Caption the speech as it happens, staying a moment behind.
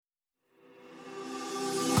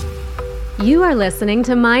You are listening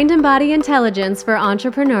to Mind and Body Intelligence for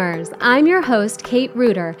Entrepreneurs. I'm your host, Kate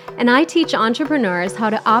Reuter, and I teach entrepreneurs how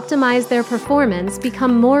to optimize their performance,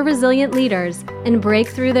 become more resilient leaders, and break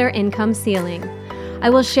through their income ceiling. I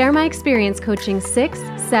will share my experience coaching 6,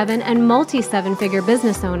 7, and multi-seven-figure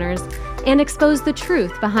business owners and expose the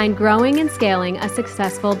truth behind growing and scaling a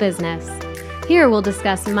successful business. Here we'll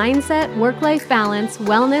discuss mindset, work-life balance,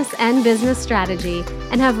 wellness, and business strategy,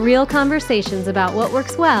 and have real conversations about what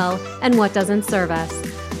works well and what doesn't serve us.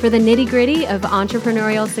 For the nitty-gritty of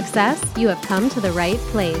entrepreneurial success, you have come to the right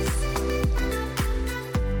place.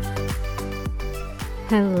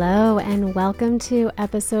 Hello, and welcome to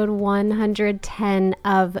episode 110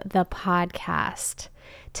 of the podcast.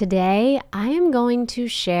 Today, I am going to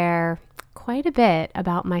share quite a bit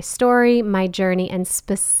about my story, my journey, and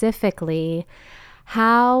specifically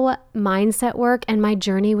how mindset work and my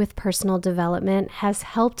journey with personal development has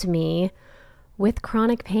helped me with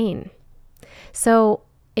chronic pain. So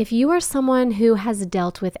if you are someone who has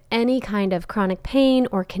dealt with any kind of chronic pain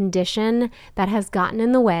or condition that has gotten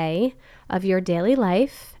in the way of your daily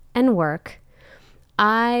life and work,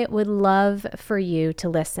 I would love for you to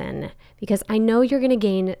listen because I know you're going to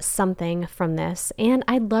gain something from this, and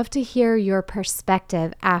I'd love to hear your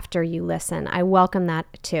perspective after you listen. I welcome that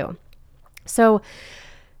too. So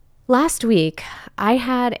last week, I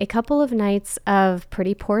had a couple of nights of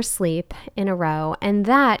pretty poor sleep in a row, and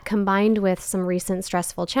that combined with some recent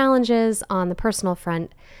stressful challenges on the personal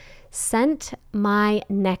front sent my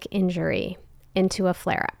neck injury into a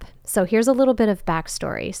flare-up. So here's a little bit of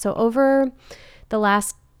backstory. So over the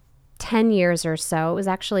last 10 years or so, it was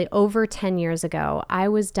actually over 10 years ago, I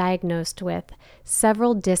was diagnosed with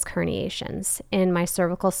several disc herniations in my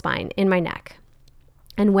cervical spine, in my neck.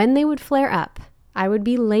 And when they would flare up, I would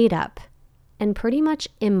be laid up and pretty much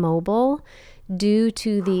immobile due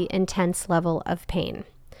to the intense level of pain.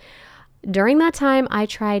 During that time, I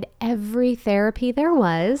tried every therapy there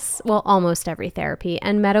was, well, almost every therapy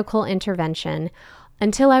and medical intervention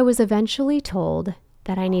until I was eventually told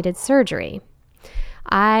that I needed surgery.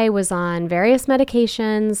 I was on various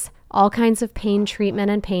medications, all kinds of pain treatment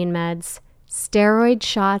and pain meds, steroid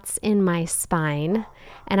shots in my spine,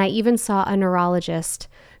 and I even saw a neurologist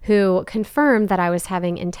who confirmed that I was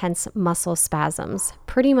having intense muscle spasms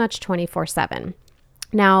pretty much 24/7.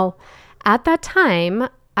 Now, at that time,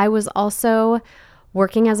 I was also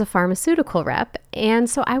working as a pharmaceutical rep, and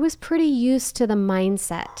so I was pretty used to the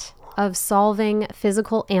mindset of solving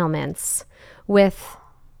physical ailments with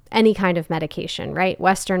any kind of medication, right?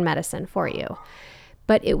 Western medicine for you.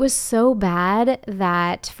 But it was so bad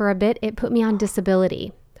that for a bit it put me on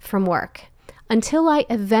disability from work until I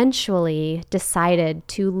eventually decided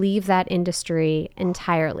to leave that industry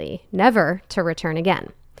entirely, never to return again.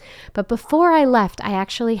 But before I left, I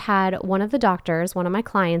actually had one of the doctors, one of my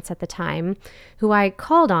clients at the time, who I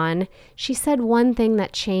called on. She said one thing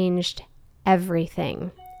that changed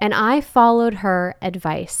everything. And I followed her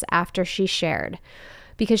advice after she shared,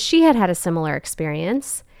 because she had had a similar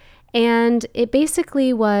experience. And it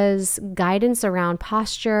basically was guidance around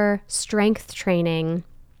posture, strength training,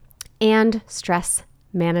 and stress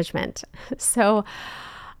management. So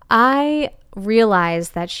I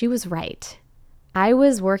realized that she was right. I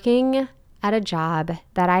was working at a job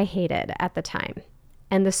that I hated at the time.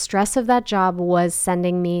 And the stress of that job was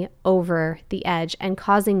sending me over the edge and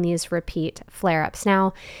causing these repeat flare-ups.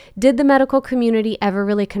 Now, did the medical community ever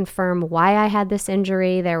really confirm why I had this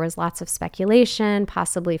injury? There was lots of speculation,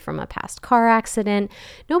 possibly from a past car accident.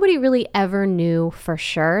 Nobody really ever knew for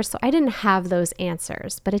sure, so I didn't have those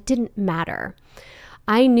answers, but it didn't matter.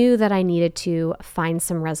 I knew that I needed to find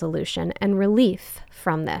some resolution and relief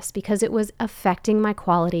from this because it was affecting my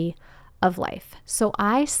quality of life. So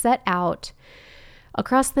I set out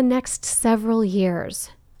across the next several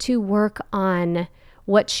years to work on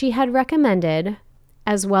what she had recommended,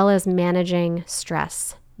 as well as managing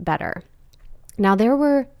stress better. Now, there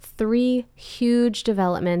were 3 huge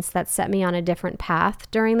developments that set me on a different path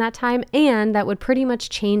during that time, and that would pretty much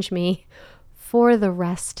change me for the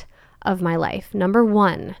rest of my life. Number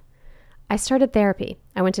 1, I started therapy.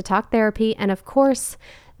 I went to talk therapy, and of course,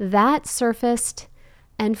 that surfaced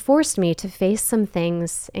and forced me to face some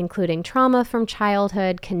things, including trauma from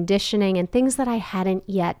childhood, conditioning, and things that I hadn't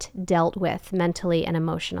yet dealt with mentally and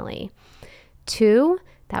emotionally. 2,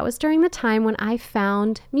 that was during the time when I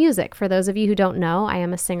found music. For those of you who don't know, I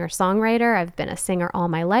am a singer-songwriter. I've been a singer all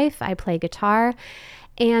my life. I play guitar,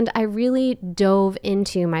 and I really dove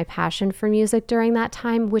into my passion for music during that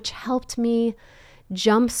time, which helped me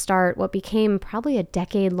jumpstart what became probably a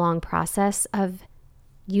decade-long process of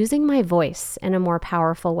using my voice in a more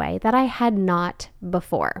powerful way that I had not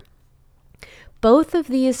before. Both of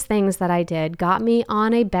these things that I did got me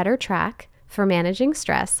on a better track for managing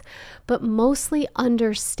stress, but mostly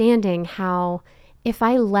understanding how if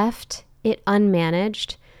I left it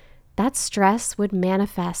unmanaged, that stress would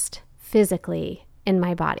manifest physically in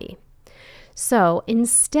my body. So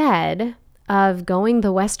instead of going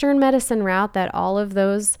the Western medicine route that all of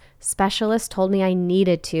those specialists told me I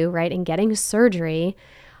needed to, right, and getting surgery,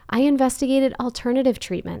 I investigated alternative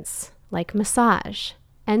treatments like massage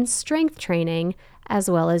and strength training, as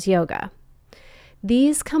well as yoga.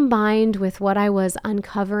 These combined with what I was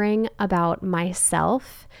uncovering about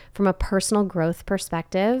myself from a personal growth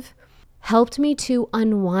perspective helped me to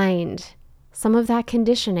unwind some of that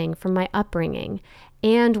conditioning from my upbringing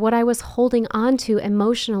and what I was holding on to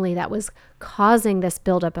emotionally that was causing this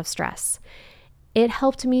buildup of stress. It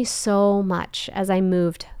helped me so much as I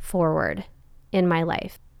moved forward in my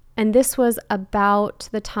life. And this was about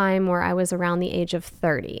the time where I was around the age of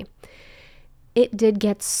 30. It did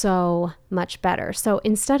get so much better. So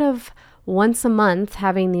instead of once a month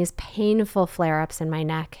having these painful flare-ups in my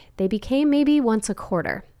neck, they became maybe once a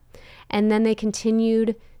quarter. And then they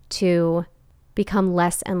continued to become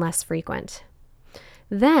less and less frequent.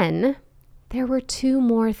 Then there were two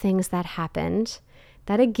more things that happened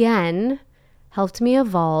that again helped me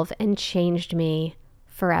evolve and changed me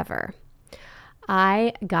forever.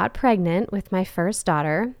 I got pregnant with my first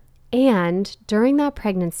daughter, and during that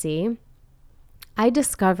pregnancy, I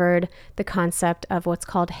discovered the concept of what's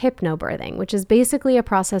called hypnobirthing, which is basically a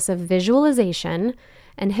process of visualization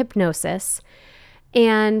and hypnosis,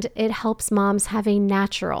 and it helps moms have a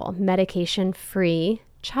natural, medication-free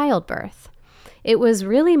childbirth. It was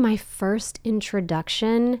really my first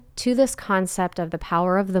introduction to this concept of the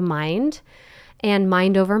power of the mind and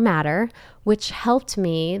mind over matter, which helped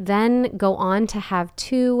me then go on to have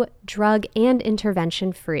 2 drug and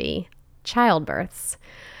intervention-free childbirths.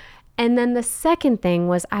 And then the second thing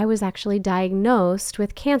was I was actually diagnosed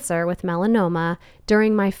with cancer, with melanoma,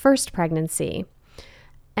 during my first pregnancy.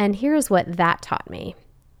 And here's what that taught me.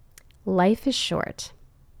 Life is short,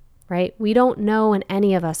 right? We don't know when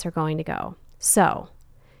any of us are going to go. So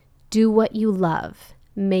do what you love.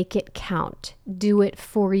 Make it count. Do it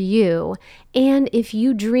for you. And if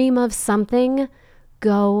you dream of something,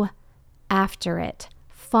 go after it.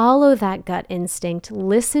 Follow that gut instinct.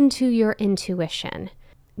 Listen to your intuition.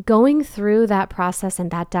 Going through that process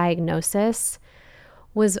and that diagnosis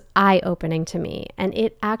was eye-opening to me, and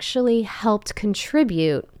it actually helped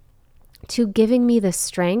contribute to giving me the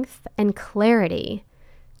strength and clarity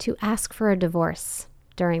to ask for a divorce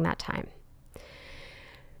during that time.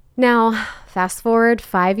 Now, fast forward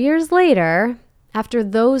 5 years later, after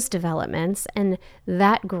those developments and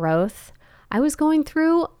that growth, I was going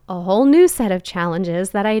through a whole new set of challenges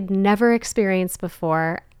that I had never experienced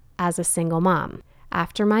before as a single mom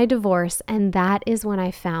after my divorce, and that is when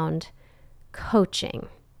I found coaching.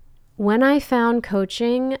 When I found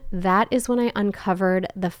coaching, that is when I uncovered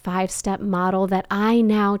the 5-step model that I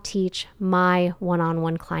now teach my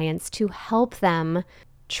one-on-one clients to help them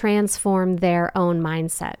transform their own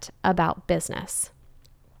mindset about business.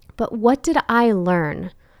 But what did I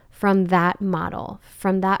learn from that model,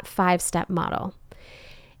 from that 5-step model?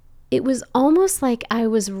 It was almost like I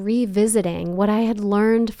was revisiting what I had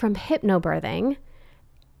learned from hypnobirthing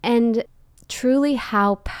and truly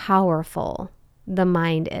how powerful the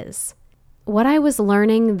mind is. What I was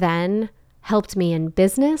learning then helped me in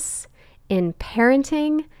business, in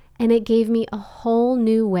parenting, and it gave me a whole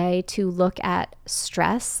new way to look at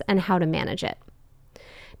stress and how to manage it.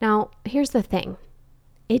 Now, here's the thing.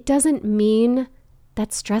 It doesn't mean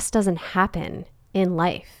that stress doesn't happen in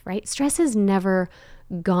life, right? Stress is never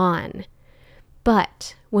gone.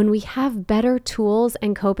 But when we have better tools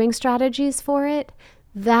and coping strategies for it,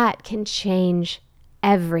 that can change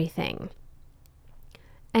everything.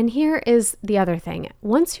 And here is the other thing.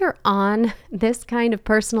 Once you're on this kind of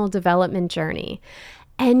personal development journey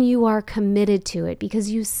and you are committed to it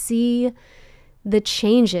because you see the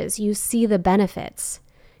changes, you see the benefits,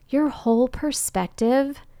 your whole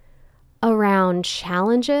perspective around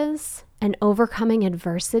challenges and overcoming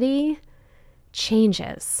adversity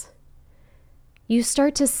changes. You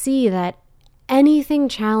start to see that anything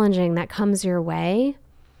challenging that comes your way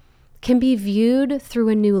can be viewed through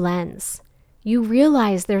a new lens. You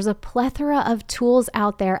realize there's a plethora of tools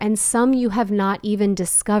out there and some you have not even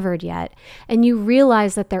discovered yet. And you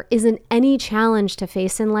realize that there isn't any challenge to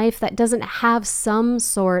face in life that doesn't have some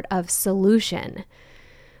sort of solution.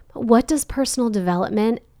 But what does personal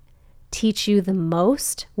development teach you the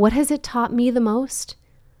most? What has it taught me the most?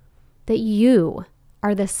 That you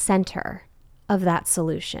are the center of that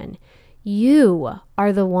solution. You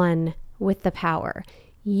are the one with the power.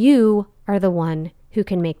 You are the one who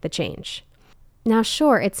can make the change. Now,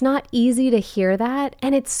 sure, it's not easy to hear that,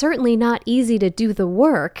 and it's certainly not easy to do the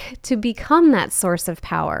work to become that source of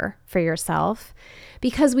power for yourself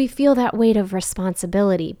because we feel that weight of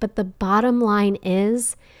responsibility. But the bottom line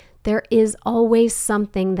is there is always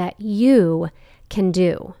something that you can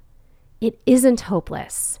do. It isn't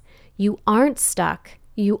hopeless. You aren't stuck.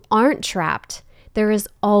 You aren't trapped. There is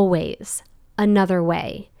always another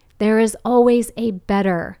way. There is always a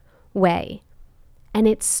better way. And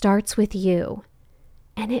it starts with you.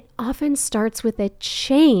 And it often starts with a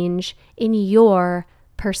change in your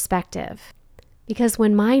perspective. Because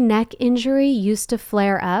when my neck injury used to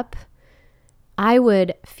flare up, I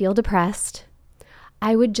would feel depressed.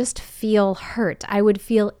 I would just feel hurt. I would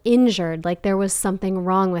feel injured, like there was something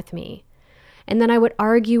wrong with me. And then I would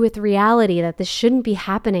argue with reality that this shouldn't be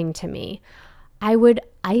happening to me. I would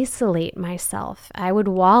isolate myself. I would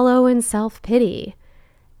wallow in self-pity.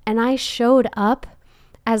 And I showed up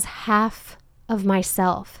as half of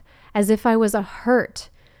myself, as if I was a hurt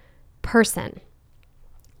person.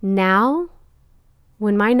 Now,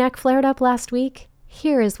 when my neck flared up last week,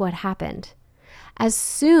 here is what happened. As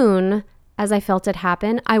soon as I felt it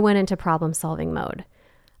happen, I went into problem-solving mode.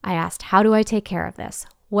 I asked, how do I take care of this?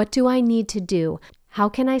 What do I need to do? How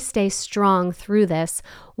can I stay strong through this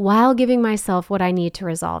while giving myself what I need to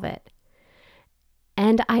resolve it?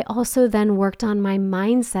 And I also then worked on my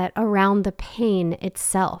mindset around the pain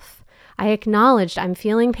itself. I acknowledged I'm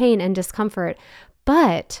feeling pain and discomfort,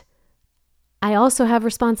 but I also have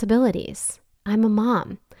responsibilities. I'm a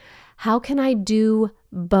mom. How can I do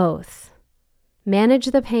both? Manage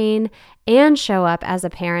the pain and show up as a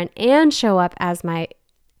parent and show up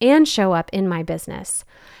in my business?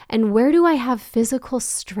 And where do I have physical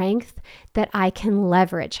strength that I can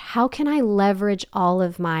leverage? How can I leverage all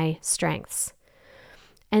of my strengths?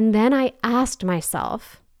 And then I asked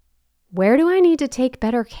myself, where do I need to take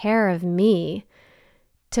better care of me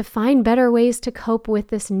to find better ways to cope with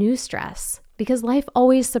this new stress? Because life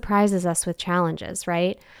always surprises us with challenges,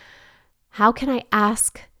 right? How can I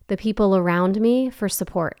ask the people around me for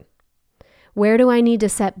support? Where do I need to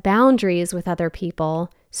set boundaries with other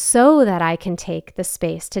people so that I can take the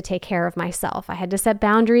space to take care of myself? I had to set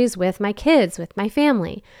boundaries with my kids, with my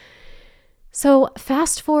family. So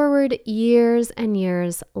fast forward years and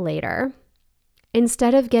years later,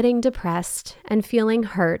 instead of getting depressed and feeling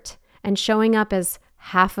hurt and showing up as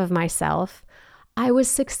half of myself, I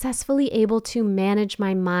was successfully able to manage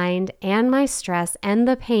my mind and my stress and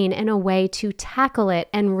the pain in a way to tackle it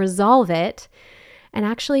and resolve it, and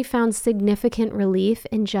actually found significant relief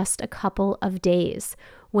in just a couple of days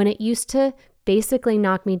when it used to basically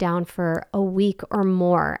knock me down for a week or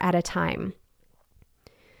more at a time.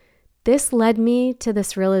 This led me to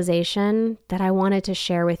this realization that I wanted to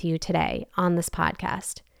share with you today on this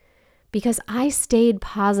podcast, because I stayed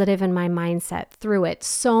positive in my mindset through it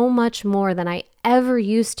so much more than I ever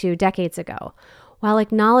used to decades ago, while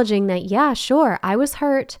acknowledging that, yeah, sure, I was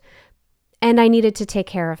hurt and I needed to take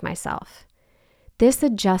care of myself. This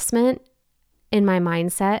adjustment in my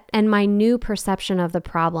mindset and my new perception of the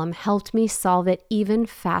problem helped me solve it even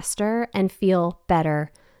faster and feel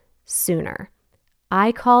better sooner.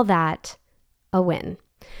 I call that a win.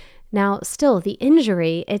 Now, still, the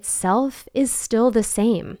injury itself is still the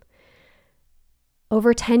same.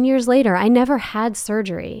 Over 10 years later, I never had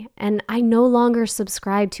surgery, and I no longer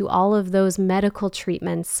subscribe to all of those medical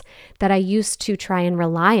treatments that I used to try and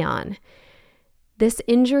rely on. This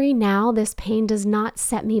injury now, this pain does not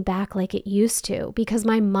set me back like it used to because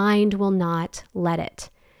my mind will not let it.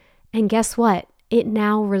 And guess what? It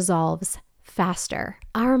now resolves faster.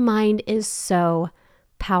 Our mind is so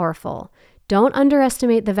powerful. Don't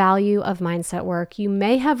underestimate the value of mindset work. You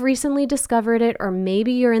may have recently discovered it, or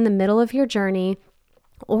maybe you're in the middle of your journey,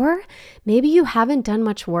 or maybe you haven't done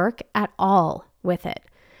much work at all with it.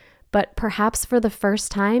 But perhaps for the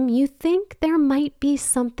first time, you think there might be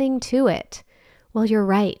something to it. Well, you're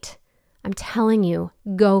right. I'm telling you,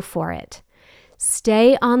 go for it.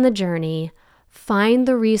 Stay on the journey. Find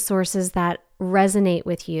the resources that resonate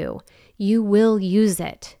with you. You will use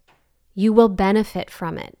it. You will benefit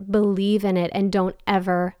from it. Believe in it and don't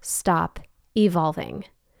ever stop evolving.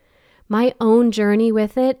 My own journey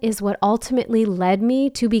with it is what ultimately led me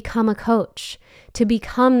to become a coach, to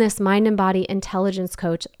become this mind and body intelligence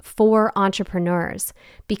coach for entrepreneurs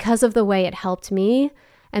because of the way it helped me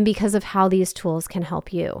and because of how these tools can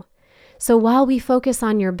help you. So while we focus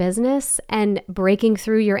on your business and breaking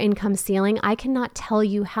through your income ceiling, I cannot tell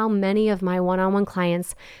you how many of my one-on-one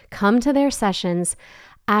clients come to their sessions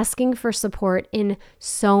asking for support in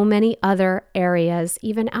so many other areas,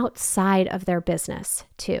 even outside of their business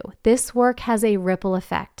too. This work has a ripple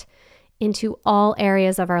effect into all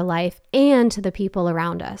areas of our life and to the people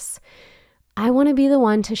around us. I want to be the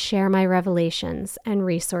one to share my revelations and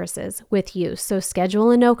resources with you. So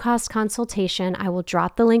schedule a no-cost consultation. I will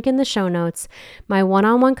drop the link in the show notes. My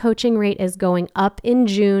one-on-one coaching rate is going up in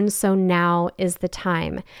June, so now is the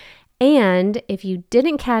time. And if you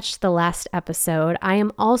didn't catch the last episode, I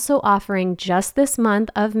am also offering just this month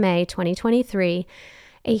of May 2023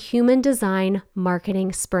 a human design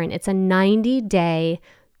marketing sprint. It's a 90-day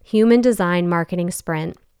human design marketing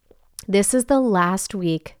sprint. This is the last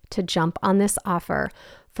week to jump on this offer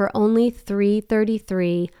for only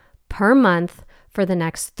 $333 per month for the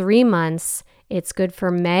next 3 months. It's good for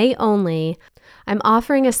May only. I'm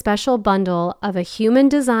offering a special bundle of a human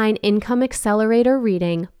design income accelerator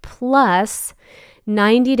reading plus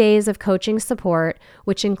 90 days of coaching support,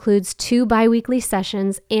 which includes 2 biweekly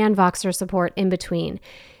sessions and Voxer support in between.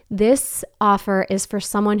 This offer is for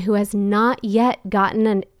someone who has not yet gotten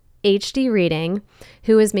an HD reading,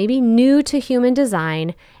 who is maybe new to human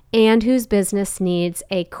design, and whose business needs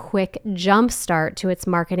a quick jump start to its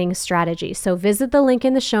marketing strategy. So visit the link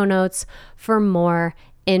in the show notes for more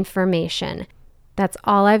information. That's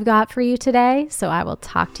all I've got for you today, so I will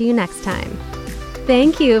talk to you next time.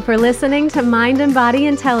 Thank you for listening to Mind and Body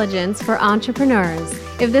Intelligence for Entrepreneurs.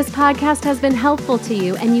 If this podcast has been helpful to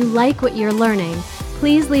you and you like what you're learning,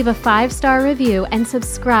 please leave a 5-star review and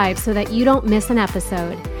subscribe so that you don't miss an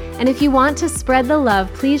episode. And if you want to spread the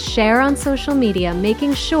love, please share on social media,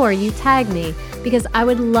 making sure you tag me because I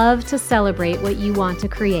would love to celebrate what you want to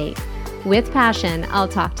create. With passion, I'll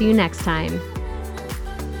talk to you next time.